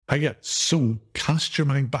Hiya. So cast your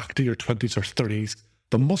mind back to your 20s or 30s.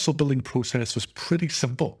 The muscle building process was pretty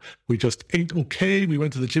simple. We just ate okay, we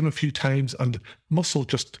went to the gym a few times, and muscle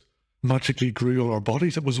just magically grew on our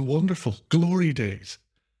bodies. It was wonderful. Glory days.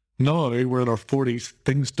 Now we're in our 40s,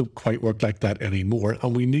 things don't quite work like that anymore,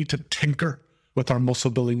 and we need to tinker with our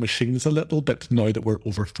muscle building machines a little bit now that we're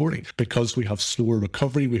over 40, because we have slower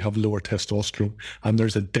recovery, we have lower testosterone, and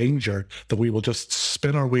there's a danger that we will just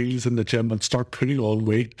spin our wheels in the gym and start putting on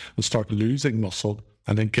weight and start losing muscle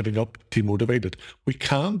and then giving up, demotivated. We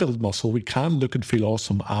can build muscle, we can look and feel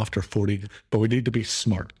awesome after 40, but we need to be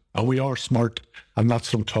smart. And we are smart, and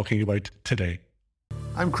that's what I'm talking about today.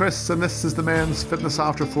 I'm Chris, and this is the Men's Fitness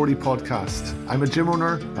After 40 podcast. I'm a gym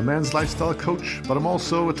owner, a men's lifestyle coach, but I'm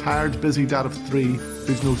also a tired, busy dad of 3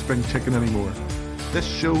 who's no spring chicken anymore. This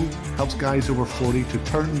show helps guys over 40 to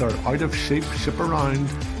turn their out-of-shape ship around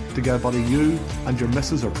to get a body you and your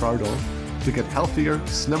missus are proud of, to get healthier,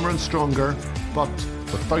 slimmer and stronger, but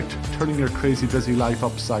without turning your crazy busy life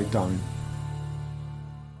upside down.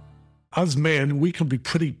 As men, we can be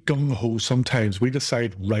pretty gung-ho sometimes. We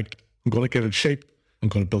decide, right, I'm going to get in shape, I'm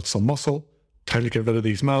going to build some muscle, time to get rid of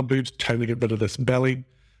these man boobs, time to get rid of this belly.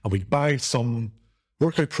 And we buy some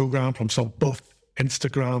workout program from some buff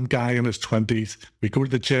Instagram guy in his 20s. We go to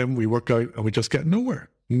the gym, we work out, and we just get nowhere.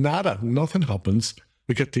 Nada, nothing happens.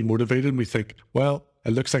 We get demotivated and we think, well,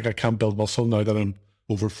 it looks like I can't build muscle now that I'm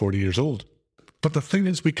over 40 years old. But the thing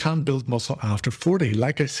is, we can build muscle after 40.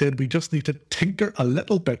 Like I said, we just need to tinker a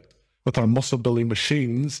little bit with our muscle building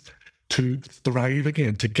machines to thrive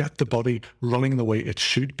again, to get the body running the way it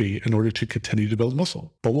should be in order to continue to build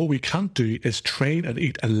muscle. But what we can't do is train and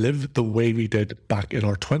eat and live the way we did back in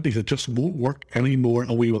our 20s. It just won't work anymore,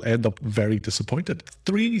 and we will end up very disappointed.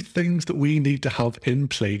 3 things that we need to have in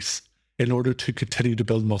place in order to continue to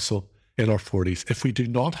build muscle in our 40s. If we do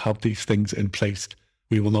not have these things in place,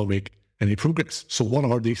 we will not make any progress. So what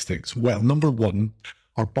are these things? Well, number 1,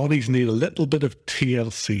 our bodies need a little bit of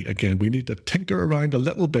TLC again. We need to tinker around a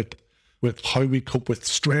little bit with how we cope with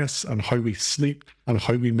stress and how we sleep and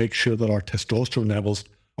how we make sure that our testosterone levels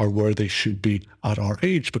are where they should be at our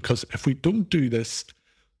age. Because if we don't do this,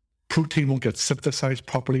 protein won't get synthesized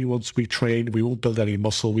properly once we train, we won't build any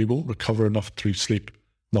muscle, we won't recover enough through sleep,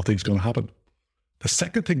 nothing's going to happen. The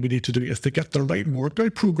second thing we need to do is to get the right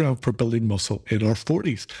workout program for building muscle in our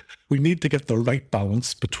 40s. We need to get the right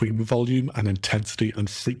balance between volume and intensity and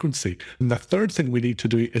frequency. And the third thing we need to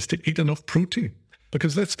do is to eat enough protein.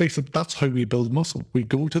 Because let's face it, that's how we build muscle. We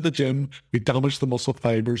go to the gym, we damage the muscle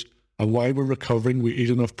fibers, and while we're recovering, we eat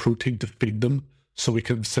enough protein to feed them so we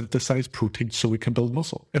can synthesize protein so we can build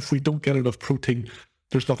muscle. If we don't get enough protein,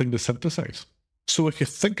 there's nothing to synthesize. So if you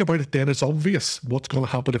think about it, then it's obvious what's going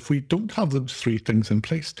to happen if we don't have those 3 things in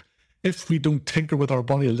place. If we don't tinker with our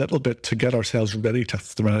body a little bit to get ourselves ready to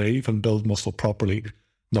thrive and build muscle properly,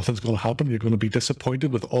 nothing's going to happen. You're going to be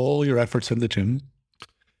disappointed with all your efforts in the gym.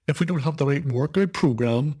 If we don't have the right workout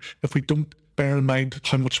program, if we don't bear in mind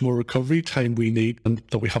how much more recovery time we need and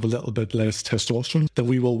that we have a little bit less testosterone, then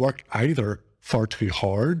we will work either far too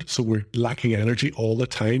hard, so we're lacking energy all the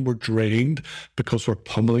time, we're drained because we're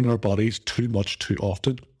pummeling our bodies too much too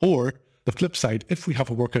often. Or the flip side, if we have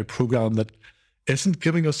a workout program that isn't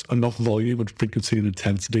giving us enough volume and frequency and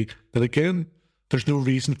intensity, then again, there's no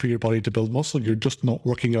reason for your body to build muscle. You're just not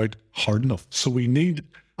working out hard enough. So we need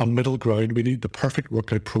a middle ground. We need the perfect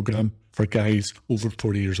workout program for guys over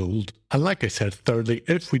 40 years old. And like I said, thirdly,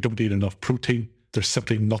 if we don't eat enough protein, there's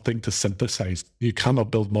simply nothing to synthesize. You cannot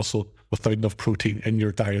build muscle without enough protein in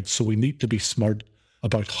your diet. So we need to be smart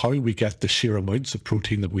about how we get the sheer amounts of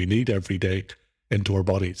protein that we need every day into our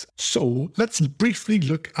bodies. So let's briefly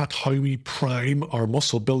look at how we prime our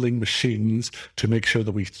muscle building machines to make sure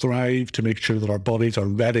that we thrive, to make sure that our bodies are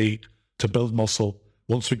ready to build muscle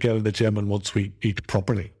once we get in the gym and once we eat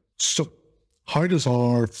properly. So how does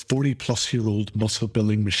our 40-plus-year-old muscle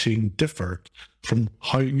building machine differ from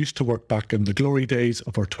how it used to work back in the glory days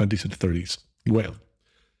of our 20s and 30s? Well,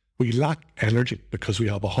 we lack energy because we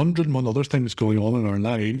have 101 other things going on in our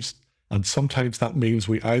lives, and sometimes that means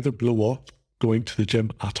we either blow up going to the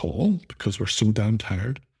gym at all because we're so damn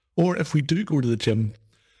tired, or if we do go to the gym,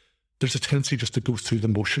 there's a tendency just to go through the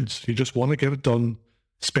motions. You just want to get it done,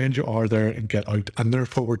 spend your hour there and get out, and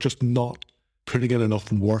therefore we're just not putting in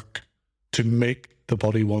enough work to make the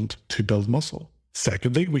body want to build muscle.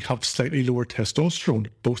 Secondly, we have slightly lower testosterone,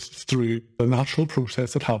 both through the natural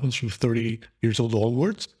process that happens from 30 years old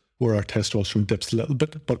onwards, where our testosterone dips a little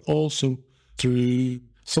bit, but also through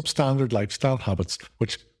substandard lifestyle habits,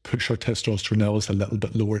 which push our testosterone levels a little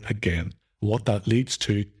bit lower again. What that leads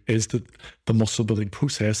to is that the muscle building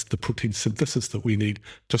process, the protein synthesis that we need,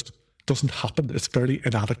 just doesn't happen. It's fairly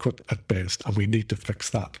inadequate at best, and we need to fix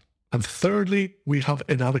that. And thirdly, we have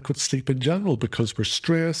inadequate sleep in general because we're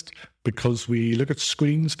stressed, because we look at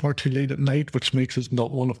screens far too late at night, which makes us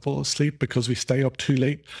not want to fall asleep, because we stay up too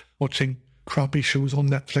late watching crappy shows on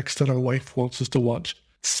Netflix that our wife wants us to watch.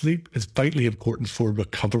 Sleep is vitally important for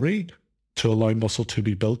recovery, to allow muscle to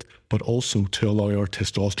be built, but also to allow our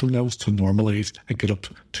testosterone levels to normalize and get up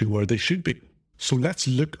to where they should be. So let's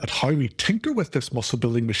look at how we tinker with this muscle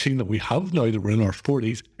building machine that we have now that we're in our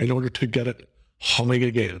 40s in order to get it humming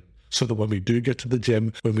again. So that when we do get to the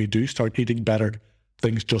gym, when we do start eating better,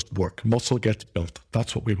 things just work. Muscle gets built.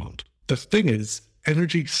 That's what we want. The thing is,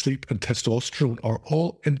 energy, sleep, and testosterone are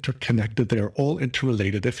all interconnected. They are all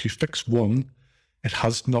interrelated. If you fix one, it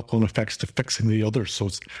has knock-on effects to fixing the other. So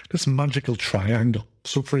it's this magical triangle.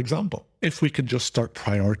 So for example, if we can just start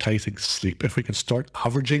prioritizing sleep, if we can start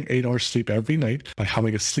averaging 8 hours sleep every night by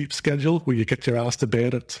having a sleep schedule where you get your ass to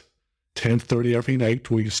bed at 10:30 every night,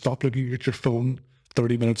 where you stop looking at your phone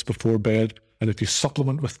 30 minutes before bed, and if you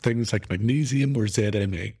supplement with things like magnesium or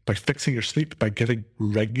ZMA, by fixing your sleep, by getting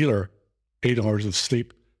regular 8 hours of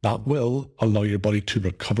sleep, that will allow your body to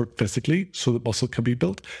recover physically so that muscle can be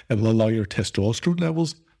built. It will allow your testosterone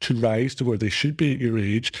levels to rise to where they should be at your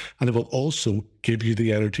age, and it will also give you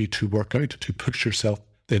the energy to work out, to push yourself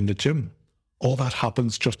in the gym. All that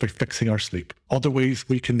happens just by fixing our sleep. Other ways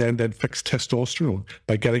we can then fix testosterone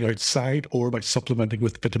by getting outside or by supplementing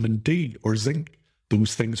with vitamin D or zinc.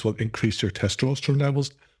 Those things will increase your testosterone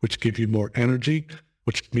levels, which give you more energy,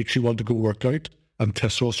 which makes you want to go work out. And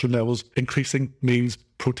testosterone levels increasing means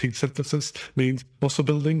protein synthesis, means muscle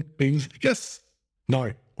building, means yes.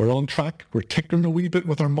 Now, we're on track. We're tinkering a wee bit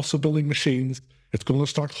with our muscle building machines. It's going to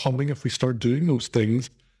start humming if we start doing those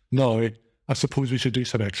things. Now, I suppose we should do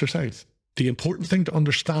some exercise. The important thing to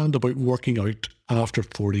understand about working out after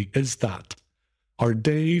 40 is that our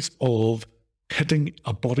days of hitting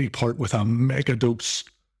a body part with a mega dose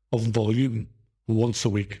of volume once a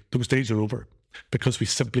week, those days are over because we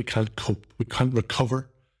simply can't cope. We can't recover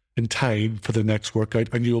in time for the next workout,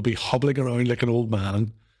 and you will be hobbling around like an old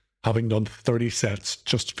man having done 30 sets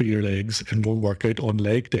just for your legs in one workout on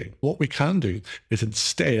leg day. What we can do is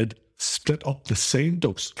instead split up the same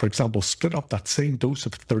dose. For example, split up that same dose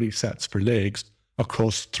of 30 sets for legs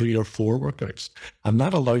across 3 or 4 workouts. And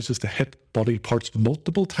that allows us to hit body parts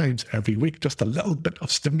multiple times every week. Just a little bit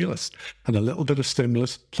of stimulus, and a little bit of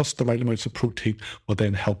stimulus plus the right amounts of protein will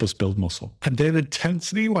then help us build muscle. And then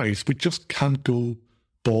intensity wise, we just can't go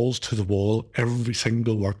balls to the wall every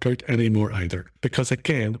single workout anymore either, because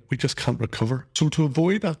again, we just can't recover. So to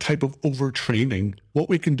avoid that type of overtraining, what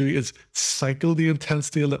we can do is cycle the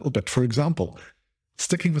intensity a little bit. For example,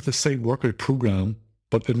 sticking with the same workout program,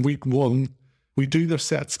 but in week 1, we do the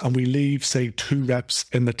sets and we leave, say, 2 reps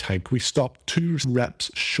in the tank. We stop 2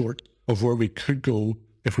 reps short of where we could go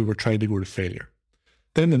if we were trying to go to failure.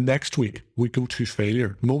 Then the next week, we go to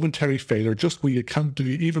failure, momentary failure, just where you can't do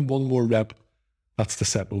even 1 more rep. That's the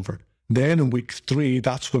set over. Then in week 3,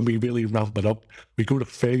 that's when we really ramp it up. We go to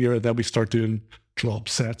failure, and then we start doing drop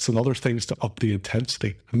sets and other things to up the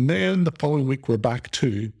intensity. And then the following week, we're back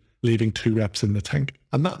to leaving 2 reps in the tank.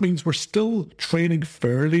 And that means we're still training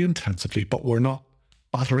fairly intensively, but we're not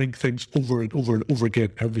battering things over and over and over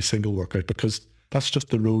again every single workout, because that's just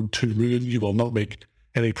the road to ruin. You will not make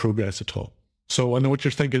any progress at all. So I know what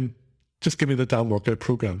you're thinking. Just give me the damn workout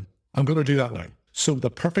program. I'm going to do that now. So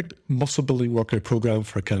the perfect muscle building workout program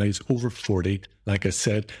for guys over 40, like I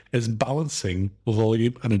said, is balancing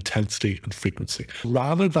volume and intensity and frequency.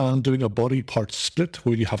 Rather than doing a body part split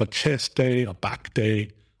where you have a chest day, a back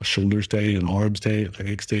day, a shoulders day, an arms day, a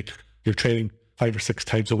legs day, you're training 5 or 6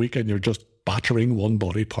 times a week and you're just battering one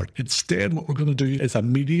body part. Instead, what we're going to do is a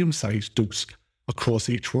medium-sized dose across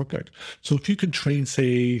each workout. So if you can train,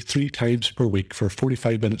 say, 3 times per week for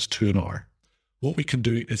 45 minutes to an hour, what we can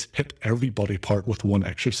do is hit every body part with one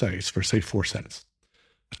exercise for, say, 4 sets.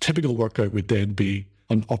 A typical workout would then be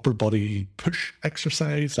an upper body push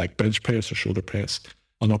exercise like bench press or shoulder press,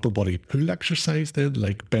 an upper body pull exercise then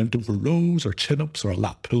like bent over rows or chin-ups or a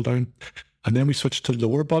lat pull down. And then we switch to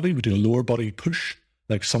lower body. We do a lower body push,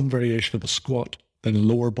 like some variation of a squat, then a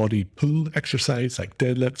lower body pull exercise like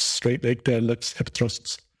deadlifts, straight leg deadlifts, hip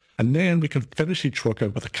thrusts. And then we can finish each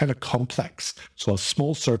workout with a kind of complex. So a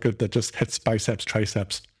small circuit that just hits biceps,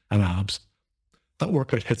 triceps, and abs. That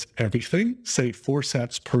workout hits everything, say 4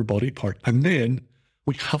 sets per body part. And then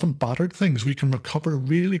we haven't battered things. We can recover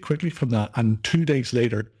really quickly from that. And 2 days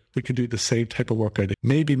later, we can do the same type of workout.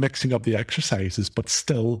 Maybe mixing up the exercises, but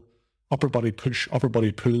still upper body push, upper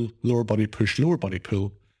body pull, lower body push, lower body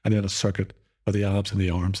pull, and then a circuit for the abs and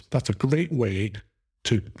the arms. That's a great way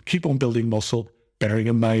to keep on building muscle, bearing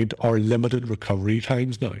in mind our limited recovery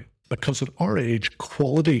times now. Because at our age,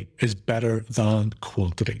 quality is better than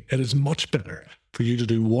quantity. It is much better for you to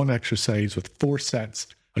do one exercise with 4 sets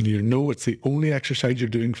and you know it's the only exercise you're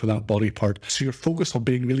doing for that body part. So you're focused on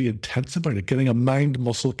being really intense about it, getting a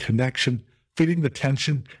mind-muscle connection, feeling the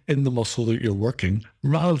tension in the muscle that you're working,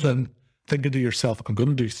 rather than thinking to yourself, I'm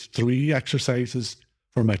going to do 3 exercises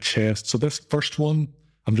for my chest. So this first one,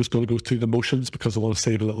 I'm just going to go through the motions because I want to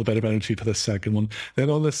save a little bit of energy for the second one. Then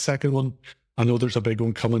on this second one, I know there's a big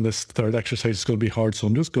one coming. This third exercise is going to be hard, so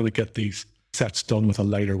I'm just going to get these sets done with a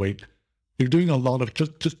lighter weight. You're doing a lot of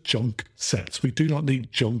just junk sets. We do not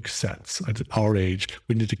need junk sets at our age.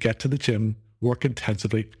 We need to get to the gym, work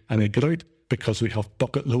intensively, and then get out because we have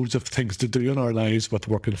bucket loads of things to do in our lives with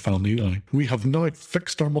work and family now. We have now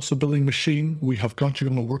fixed our muscle building machine. We have got you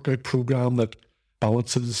on a workout program that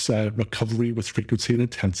balances recovery with frequency and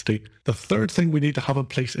intensity. The third thing we need to have in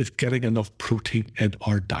place is getting enough protein in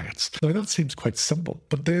our diets. Now that seems quite simple,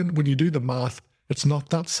 but then when you do the math, it's not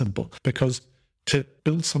that simple, because to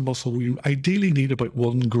build some muscle, you ideally need about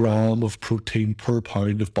 1 gram of protein per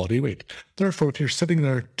pound of body weight. Therefore, if you're sitting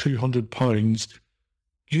there 200 pounds,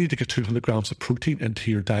 you need to get 200 grams of protein into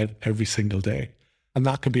your diet every single day. And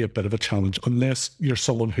that can be a bit of a challenge unless you're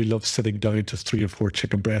someone who loves sitting down to 3 or 4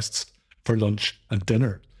 chicken breasts for lunch and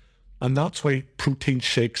dinner. And that's why protein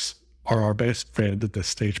shakes are our best friend at this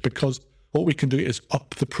stage, because what we can do is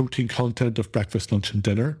up the protein content of breakfast, lunch and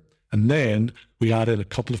dinner. And then we add in a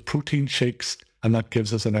couple of protein shakes and that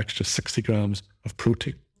gives us an extra 60 grams of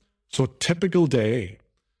protein. So a typical day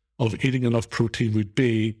of eating enough protein would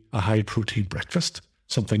be a high protein breakfast,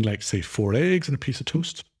 something like say 4 eggs and a piece of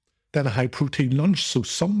toast. Then a high protein lunch, so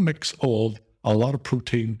some mix of a lot of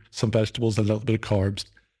protein, some vegetables, a little bit of carbs.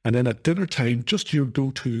 And then at dinner time, just your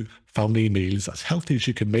go-to family meals, as healthy as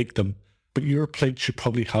you can make them, but your plate should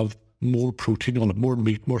probably have more protein on it, more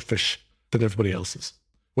meat, more fish than everybody else's,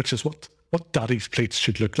 which is what daddy's plates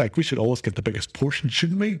should look like. We should always get the biggest portion,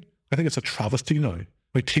 shouldn't we? I think it's a travesty now.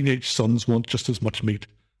 My teenage sons want just as much meat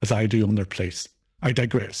as I do on their plates. I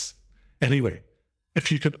digress. Anyway,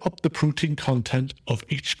 if you could up the protein content of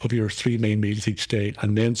each of your 3 main meals each day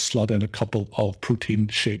and then slot in a couple of protein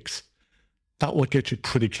shakes, that will get you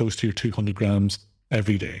pretty close to your 200 grams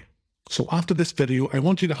every day. So after this video, I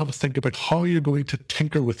want you to have a think about how you're going to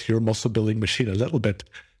tinker with your muscle building machine a little bit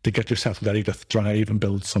to get yourself ready to thrive and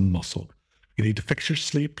build some muscle. You need to fix your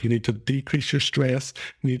sleep. You need to decrease your stress.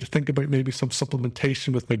 You need to think about maybe some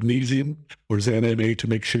supplementation with magnesium or ZMA to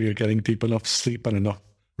make sure you're getting deep enough sleep and enough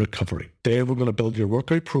recovery. Then we're going to build your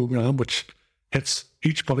workout program, which hits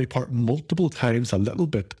each body part multiple times a little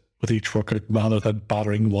bit with each workout, rather than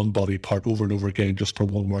battering one body part over and over again just for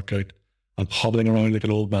one workout and hobbling around like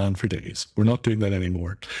an old man for days. We're not doing that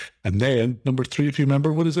anymore. And then number 3, if you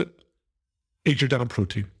remember, what is it? Eat your damn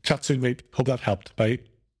protein. Chat soon, mate. Hope that helped. Bye.